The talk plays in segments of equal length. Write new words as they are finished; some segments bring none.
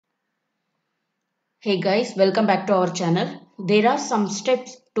Hey guys, welcome back to our channel. There are some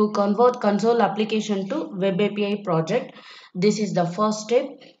steps to convert console application to web API project. This is the first step.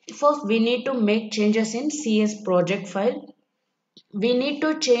 First, we need to make changes in CS project file. We need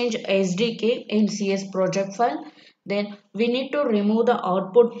to change SDK in CS project file. Then we need to remove the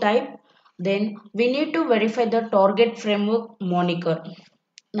output type. Then we need to verify the target framework moniker.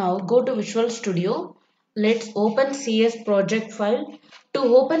 Now go to Visual Studio. Let's open CS project file. To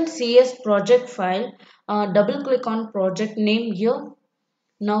open CS project file, double click on project name here.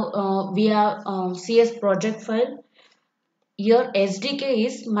 Now we have CS project file. Here SDK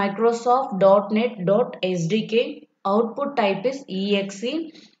is Microsoft.NET.SDK. Output type is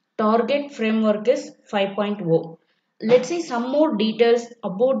exe. Target framework is 5.0. Let's see some more details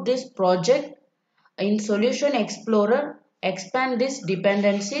about this project. In Solution Explorer, expand these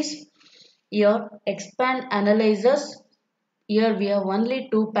dependencies. Here expand analyzers. Here we have only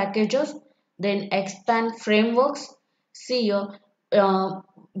two packages. Then expand frameworks. See here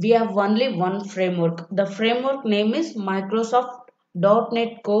we have only one framework. The framework name is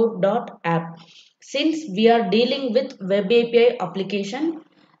Microsoft.NET Core.app. Since we are dealing with web API application,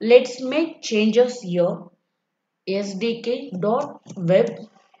 let's make changes here. SDK.web.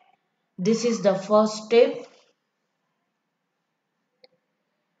 This is the first step.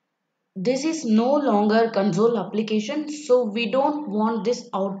 This is no longer console application, so we don't want this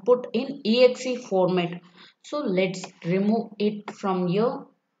output in exe format. So let's remove it from here.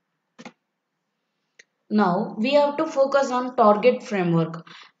 Now we have to focus on target framework.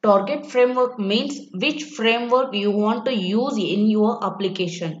 Target framework means which framework you want to use in your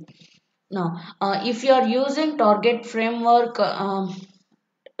application. Now if you are using target framework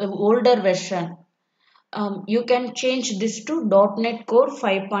older version, you can change this to .NET Core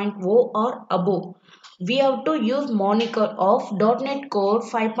 5.0 or above. We have to use moniker of .NET Core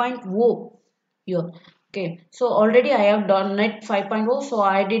 5.0 here. Okay, so already I have .NET 5.0, so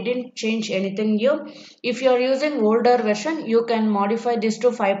I didn't change anything here. If you are using older version, you can modify this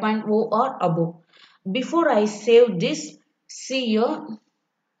to 5.0 or above. Before I save this, see here.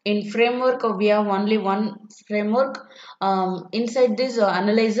 In framework, we have only one framework. Inside this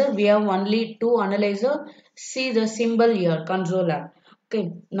analyzer, we have only two analyzer. See the symbol here, console app.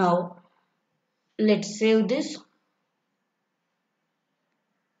 Okay, now let's save this.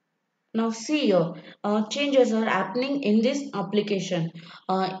 Now see here, changes are happening in this application.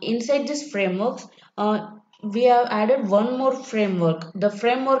 Inside this frameworks, we have added one more framework. The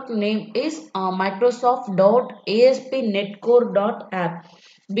framework name is Microsoft.ASP.NETCore.app.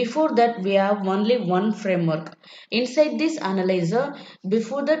 Before that, we have only one framework. Inside this analyzer,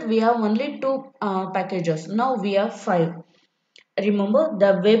 before that, we have only two packages. Now we have five. Remember,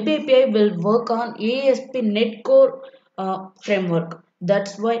 the web API will work on ASP.NET Core framework.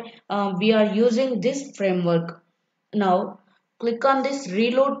 That's why we are using this framework. Now, click on this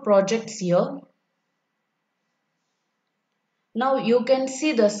reload projects here. Now you can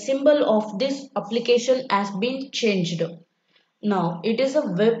see the symbol of this application has been changed. Now it is a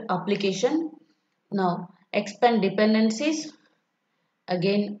web application. Now expand dependencies.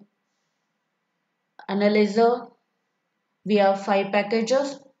 Again, analyzer. We have five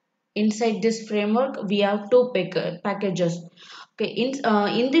packages. Inside this framework, we have two packages. Okay,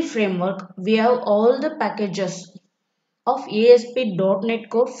 in the framework, we have all the packages of ASP.NET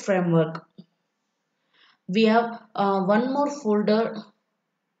Core framework. We have one more folder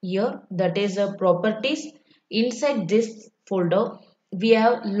here, that is properties. Inside this folder, we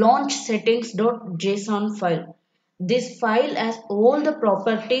have launch settings.json file. This file has all the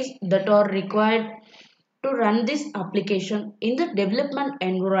properties that are required to run this application in the development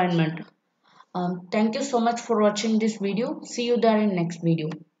environment. Thank you so much for watching this video. See you there in next video.